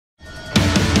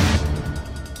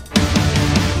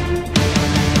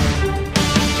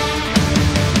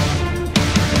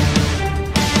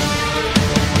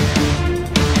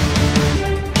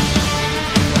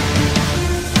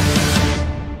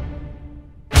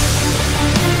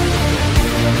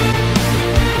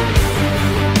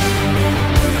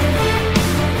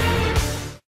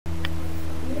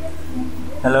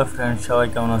Hello friend, সবাই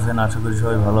কেমন আছেন? আশা করি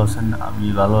সবাই ভালো আছেন। আমি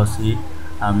ভালো আছি।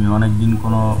 আমি অনেক দিন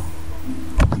কোনো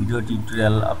ভিডিও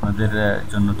টিউটোরিয়াল আপনাদের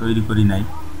জন্য তৈরি করি নাই।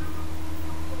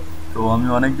 তো আমি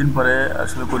অনেক দিন পরে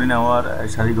আসলে করি না। আমার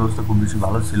শারীরিক অবস্থা খুব বেশি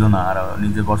ভালো ছিল না, আর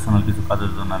নিজের পার্সোনাল কিছু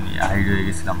কাজের জন্য আমি হাইড হয়ে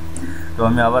গেছিলাম। তো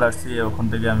আমি আবার আসছি। ওখান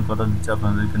থেকে আমি কথা দিচ্ছি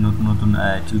আপনাদেরকে নতুন নতুন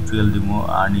টিউটোরিয়াল দিব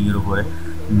আর্নিংয়ের উপরে।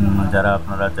 যারা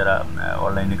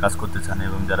অনলাইনে কাজ করতে চান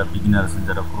এবং যারা বিগিনার আছেন,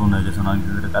 যারা পুরনো হয়ে গেছেন, অনেক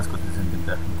দিন ধরে কাজ করতেছেন কিন্তু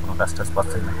এখন কোনো কাজ টাজ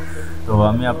পাচ্ছেন না। তো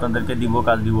আমি আপনাদেরকে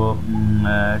কাজ দিব।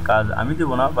 কাজ আমি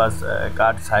দিব না, বাস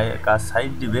কাজ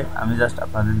সাইট দিবে। আমি জাস্ট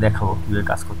আপনাদের দেখাবো কীভাবে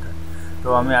কাজ করতে হয়। তো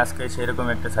আমি আজকে সেরকম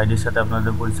একটা সাইটের সাথে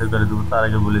আপনাদের পরিচয় করে দেবো। তার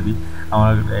আগে বলে দিই,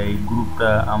 আমার group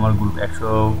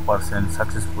 100%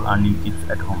 successful earning tips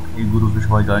at home. এই গ্রুপে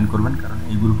সবাই জয়েন করবেন, কারণ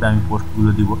এই গ্রুপে আমি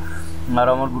পোস্টগুলো দিব। আর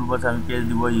আমার গ্রুপ আছে, আমি পেজ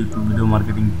দিব ইউটিউব ভিডিও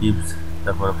মার্কেটিং টিপস,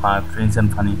 তারপরে ফ্রেন্ডস অ্যান্ড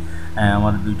ফানি।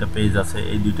 আমার 2টা পেজ আছে।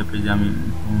 এই 2টা পেজে আমি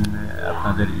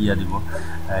আপনাদের দিব,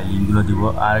 লিঙ্কগুলো দিব।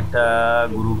 আর একটা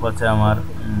গ্রুপ আছে আমার,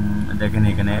 দেখেন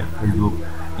এখানে ফেসবুক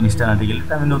ইনস্ট্যান্ট আর্টিকেল।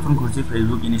 এটা আমি নতুন করছি,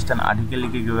 ফেসবুক ইনস্ট্যান্ট আর্টিকেল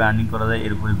লিখে কীভাবে আর্নিং করা যায়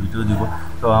এর উপরে ভিডিও দিব।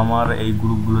 তো আমার এই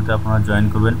গ্রুপগুলোতে আপনারা জয়েন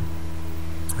করবেন,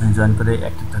 জয়েন করে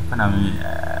অ্যাক্টিভ থাকবেন।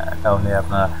 তাহলে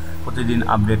আপনারা প্রতিদিন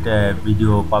আপডেট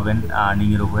ভিডিও পাবেন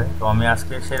আর্নিংয়ের উপরে। তো আমি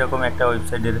আজকে সেরকম একটা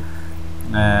ওয়েবসাইটের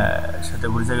সাথে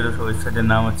পরিচয় করে। ওয়েবসাইটের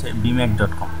নাম হচ্ছে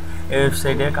baymack.com। এই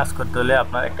ওয়েবসাইটে কাজ করতে হলে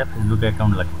আপনার একটা ফেসবুক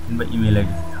অ্যাকাউন্ট লাগবে, কিংবা ইমেল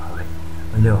আইডি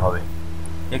হলেও হবে।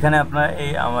 এখানে আপনার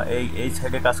এই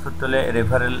সাইডে কাজ করতে হলে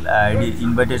রেফারেল আইডি,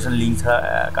 ইনভাইটেশন লিঙ্ক ছাড়া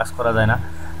কাজ করা যায় না।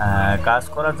 কাজ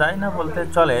করা যায় না বলতে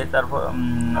চলে। তারপর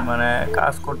মানে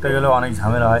কাজ করতে গেলে অনেক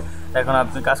ঝামেলা হয়। এখন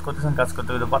আপনি কাজ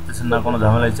করতে গেলে পারতেছেন না, কোনো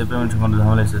ঝামেলা হচ্ছে, পেমেন্টের কোনো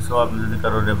ঝামেলা হচ্ছে। সো আপনি যদি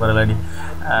কারো রেফারেল আইডি,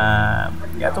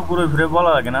 এত ঘুরে ফিরে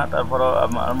বলা লাগে না, তারপরও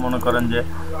আমার মনে করেন যে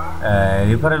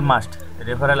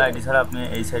রেফারেল আইডি ছাড়া আপনি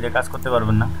এই সাইডে কাজ করতে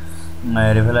পারবেন না।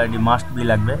 রেফারেল আইডি মাস্ট বি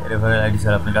লাগবে। রেফারেল আইডি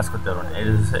ছাড়া আপনি কাজ করতে পারবেন না।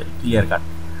 এটা হচ্ছে ক্লিয়ার কাট।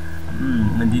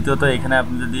 দ্বিতীয়ত, এখানে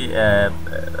আপনি যদি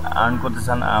আর্ন করতে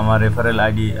চান, আমার রেফারেল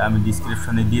আইডি আমি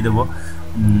ডিসক্রিপশনে দিয়ে দেবো।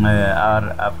 আর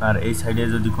আপনার এই সাইডে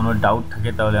যদি কোনো ডাউট থাকে,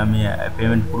 তাহলে আমি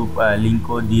পেমেন্ট প্রুফ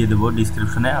লিঙ্কও দিয়ে দেবো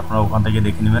ডিসক্রিপশনে। আপনারা ওখান থেকে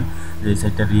দেখে নেবেন যে এই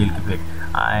সাইটটা রিয়েল কি ফেক।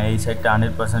 এই সাইটটা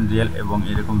 100% রিয়েল, এবং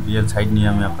এরকম রিয়েল সাইট নিয়ে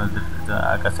আমি আপনাদের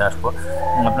কাছে আসবো।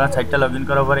 আপনার সাইটটা লগ ইন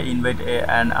করার পরে ইনভাইট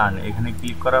অ্যান্ড আর্ন এখানে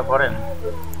ক্লিক করার পরে,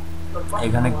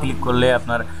 এখানে ক্লিক করলে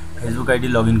আপনার ফেসবুক আইডি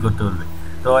লগ ইন করতে বলবে।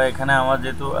 তো এখানে আমার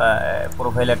যেহেতু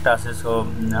প্রোফাইল একটা আছে, সো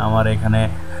আমার এখানে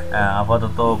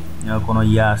আপাতত কোনো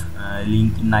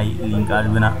লিঙ্ক নাই, লিঙ্ক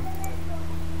আসবে না।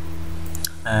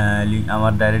 লিঙ্ক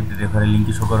আমার ডাইরেক্ট রেফারেল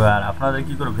লিঙ্কই শো করবে। আর আপনাদের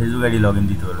কী করে ফেসবুক আইডি লগ ইন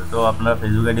দিতে হবে। তো আপনারা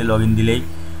ফেসবুক আইডি লগ ইন দিলেই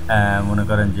মনে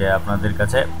করেন যে আপনাদের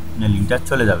কাছে লিঙ্কটা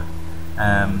চলে যাবে।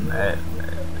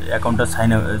 অ্যাকাউন্টটা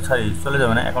চলে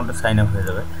যাবে না, অ্যাকাউন্টটা সাইন আপ হয়ে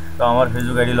যাবে। তো আমার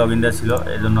ফেসবুক আইডি লগ ইনটা ছিল,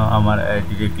 এই জন্য আমার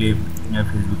ডিরেক্টলি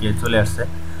ফেসবুকে চলে আসছে।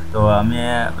 তো আমি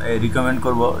রিকমেন্ড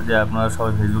করব যে আপনারা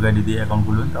সবাই ফেসবুক আইডি দিয়ে অ্যাকাউন্ট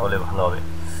খুলবেন, তাহলে ভালো হবে।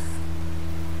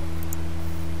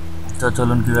 তো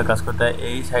চলুন কীভাবে কাজ করতে হয়।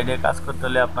 এই সাইডে কাজ করতে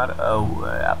হলে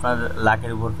আপনার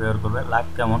লাখের উপর ফেভার করবে। লাখ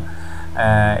কেমন,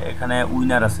 এখানে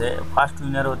উইনার আছে। ফার্স্ট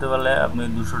উইনার হতে পারলে আপনি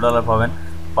 $200 পাবেন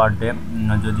পার ডে।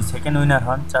 যদি সেকেন্ড উইনার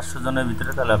হন 400 জনের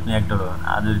ভিতরে, তাহলে আপনি $1 পাবেন।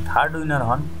 আর যদি থার্ড উইনার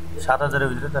হন 7,000-এর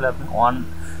ভিতরে, তাহলে আপনি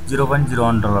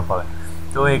 $0.01 পাবেন।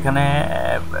 তো এখানে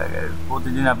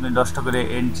প্রতিদিন আপনি 10টা করে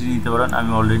এন্ট্রি নিতে পারেন।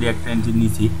 আমি অলরেডি একটা এন্ট্রি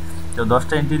নিয়েছি। তো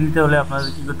 10টা এন্ট্রি নিতে হলে আপনাদের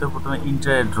কী করতে হবে, প্রথমে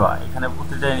ইন্টারের ড্র। এখানে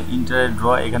প্রতিটা ইন্টারের ড্র,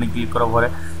 এখানে ক্লিক করার পরে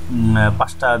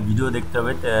 5টা ভিডিও দেখতে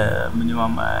হবে,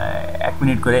 মিনিমাম 1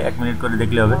 মিনিট করে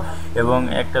দেখলে হবে। এবং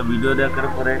একটা ভিডিও দেখার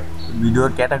পরে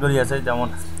ভিডিওর ক্যাটাগরি আছে, যেমন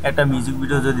একটা মিউজিক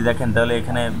ভিডিও যদি দেখেন, তাহলে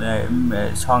এখানে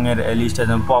সঙের লিস্ট আছে,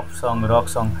 যেমন পপ সং, রক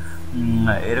সং,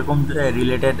 এরকম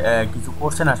রিলেটেড কিছু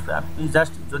কোশ্চেন আসবে। আপনি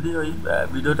জাস্ট যদি ওই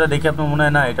ভিডিওটা দেখে আপনার মনে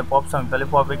হয় না এটা পপ সং, তাহলে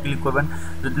পপে ক্লিক করবেন।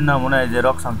 যদি না মনে হয় যে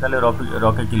রক সং, তাহলে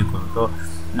রকে ক্লিক করবেন। তো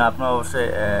আপনার অবশ্যই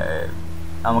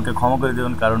আমাকে ক্ষমা করে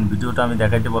দেবেন, কারণ ভিডিওটা আমি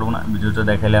দেখাইতে পারবো না। ভিডিওটা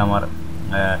দেখাইলে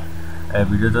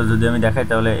ভিডিওটা যদি আমি দেখাই,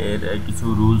 তাহলে এর কিছু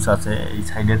রুলস আছে এই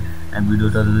সাইডের।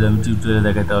 ভিডিওটা যদি আমি টিউটোরিয়ালে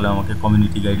দেখাই, তাহলে আমাকে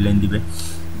কমিউনিটি গাইডলাইন দিবে।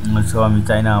 সো আমি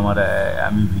চাই না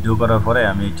আমি ভিডিও করার পরে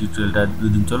আমি এই টিউটোরিয়ালটা 2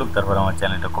 দিন চলুক, তারপর আমার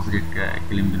চ্যানেলটা কপিরাইট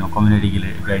ক্লেম দিন, কমিউনিটি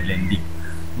গাইডলাইন দিই।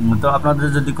 তো আপনাদের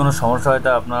যদি কোনো সমস্যা হয়,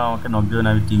 তা আপনারা আমাকে নক দেবেন,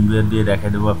 আমি টিম ভিউয়ার দিয়ে দেখাই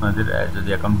দেবো আপনাদের। যদি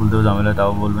অ্যাকাউন্ট খুলতেও ঝামেলা,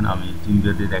 তাও বলবেন, আমি টিম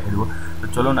ভিউয়ার দিয়ে দেখাই দেবো। তো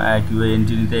চলুন কীভাবে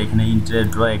এন্ট্রি নিতে। এখানে ইন্টারের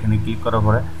ড্র, এখানে ক্লিক করার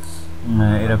পরে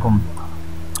এরকম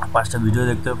 5টা ভিডিও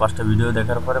দেখতে হবে। 5টা ভিডিও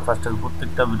দেখার পরে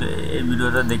প্রত্যেকটা এই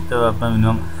ভিডিওটা দেখতে হবে আপনার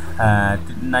মিনিমাম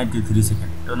 93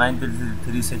 সেকেন্ড। তো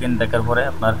 93 সেকেন্ড দেখার পরে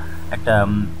আপনার একটা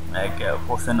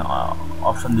কোশ্চেন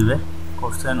অপশন দিবে।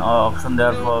 কোশ্চেন অপশন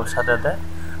দেওয়ার সাথে সাথে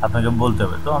আপনাকে বলতে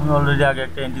হবে। তো আমি অলরেডি আগে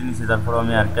একটা এন্ট্রি নিয়েছি, তারপর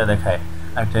আমি আরেকটা দেখাই,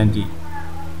 একটা এন্ট্রি।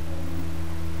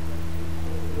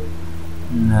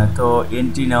 তো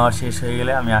এন্ট্রি নেওয়া শেষ হয়ে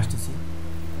গেলে আমি আসতেছি।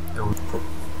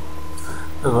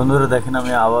 তো বন্ধুরা দেখেন,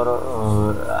 আমি আবারও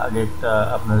আগে একটা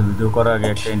আপনাদের ভিডিও করার আগে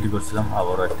একটা এন্ট্রি করছিলাম,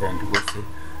 আবারও একটা এন্ট্রি করছি।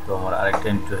 তো আমার আরেকটা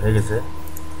এন্ট্রি হয়ে গেছে।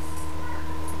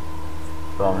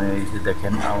 তো আমি এই যে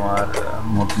দেখেন আমার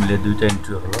মোট মিলে 2টা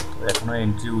এন্ট্রি হলো। তো এখনও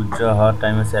এন্ট্রি উইথড্র হওয়ার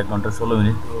টাইম আছে 1 ঘন্টা 16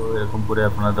 মিনিট। তো এরকম করে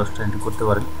আপনারা 10টা এন্ট্রি করতে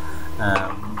পারেন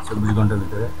 24 ঘন্টার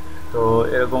ভিতরে। তো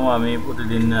এরকম আমি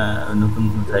প্রতিদিন নতুন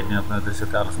নতুন সাইট নিয়ে আপনাদের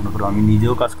সাথে আলোচনা করবো। আমি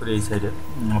নিজেও কাজ করি এই সাইডে,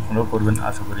 আপনারাও করবেন।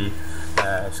 আশা করি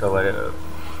সবাই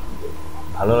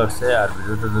ভালো লাগছে। আর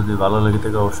ভিডিওটা যদি ভালো লেগে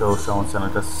থাকে অবশ্যই আমার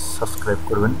চ্যানেলটা সাবস্ক্রাইব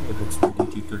করবেন, এফএক্স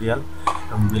টিউটোরিয়াল,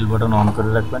 এবং বেল বাটন অন করে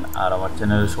রাখবেন। আর আমার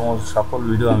চ্যানেলের সমস্ত সকল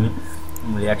ভিডিও আমি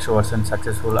 100%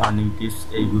 সাকসেসফুল আর্নিং টিপস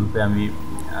এই গ্রুপে আমি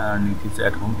আর্নিং টিপস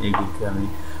অ্যাট হোম এই গ্রুপে আমি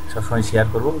সবসময় শেয়ার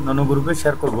করব। অন্যান্য গ্রুপে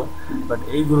শেয়ার করব, বাট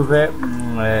এই গ্রুপে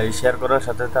শেয়ার করার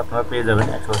সাথে সাথে আপনারা পেয়ে যাবেন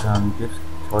 100% আর্নিং টিপস,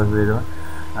 সবাই পেয়ে যাবেন।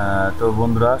 তো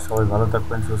বন্ধুরা সবাই ভালো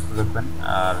থাকবেন, সুস্থ থাকবেন,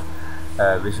 আর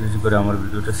বেশি বেশি করে আমার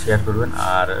ভিডিওটা শেয়ার করবেন।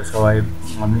 আর সবাই,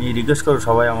 আমি রিকোয়েস্ট করব,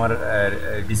 সবাই আমার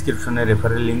ডিসক্রিপশনে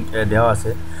রেফারেল লিঙ্ক দেওয়া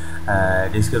আছে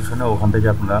ডিসক্রিপশনে, ওখান থেকে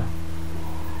আপনারা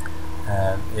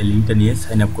এই লিঙ্কটা নিয়ে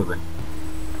সাইন আপ করবেন।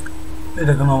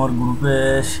 এটা এখন আমার গ্রুপে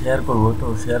শেয়ার করব। তো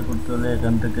শেয়ার করতে হলে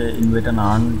এখান থেকে ইনভাইট অ্যান্ড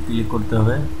আর্ন ক্লিক করতে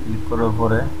হবে। ক্লিক করার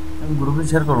পরে আমি গ্রুপে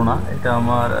শেয়ার করবো না, এটা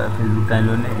আমার ফেসবুক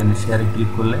টাইমলাইনে এখানে শেয়ারে ক্লিক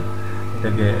করলে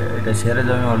এটা শেয়ারে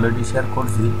যে আমি অলরেডি শেয়ার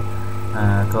করছি,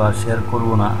 তো আর শেয়ার করব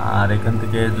না। আর এখান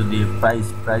থেকে যদি প্রাইস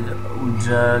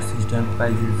উইথড্র সিস্টেম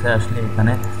প্রাইসে আসলে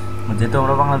এখানে, যেহেতু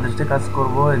আমরা বাংলাদেশে কাজ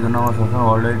করব এই জন্য আমরা সবসময়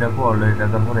অলরেডি রাখবো। অলরেডি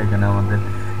রাখার পরে এখানে আমাদের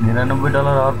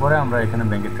 $99 হওয়ার পরে আমরা এখানে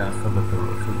ব্যাংকে ট্রান্সফার করতে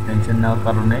পারবো। শুধু টেনশন নেওয়ার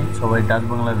কারণেই সবাই ডাচ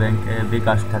বাংলা ব্যাংকে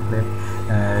বিকাশ থাকলে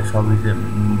সব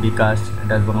বিকাশ,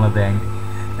 ডাচ বাংলা ব্যাংক,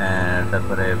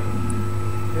 তারপরে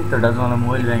এই তো ডাচ বাংলা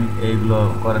মোবাইল ব্যাংক, এইগুলো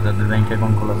করে যাদের ব্যাংক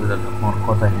অ্যাকাউন্ট খোলা আছে তাদের কোনো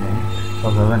কথাই নেই,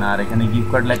 সব হবে না। আর এখানে গিফট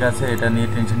কার্ড লেখা আছে, এটা নিয়ে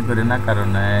টেনশন করে না, কারণ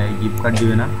গিফট কার্ড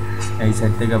দিবে না। এই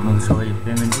সাইড থেকে আপনাদের সবাই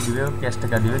পেমেন্টই দিবে, ক্যাশ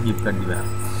টাকা দিবে, গিফট কার্ড দিবে না,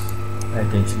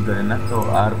 টেনশন করেন না। তো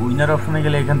আর উইনার অপশনে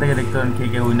গেলে এখান থেকে দেখতে পারেন কে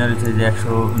কে উইনার হয়েছে, যে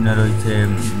 100 উইনার হয়েছে।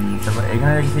 তারপর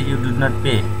এখানে দেখছি you did not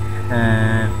pay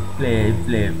play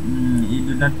play you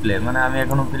did not play, মানে আমি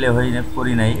এখনও প্লে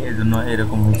করি নাই, এই জন্য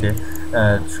এরকম হয়েছে।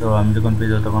 সো আমি যখন পেয়ে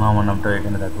যাবো তখন আমার নামটাও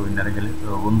এখানে থাকবে উইনারে গেলে। তো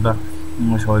বন্ধুরা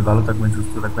সবাই ভালো থাকবেন,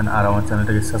 সুস্থ থাকবেন, আর আমার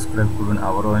চ্যানেলটাকে সাবস্ক্রাইব করবেন।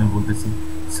 আবারও আমি বলতেছি,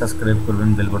 সাবস্ক্রাইব করবেন,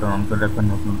 বেল বাটন অন করে রাখবেন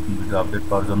নতুন নতুন ভিডিও আপডেট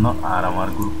পাওয়ার জন্য। আর আমার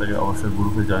গ্রুপটাকে অবশ্যই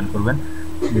গ্রুপে জয়েন করবেন।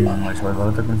 সবাই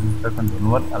ভালো থাকবেন, সুস্থ থাকবেন,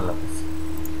 ধন্যবাদ, আল্লাহ হাফিজ।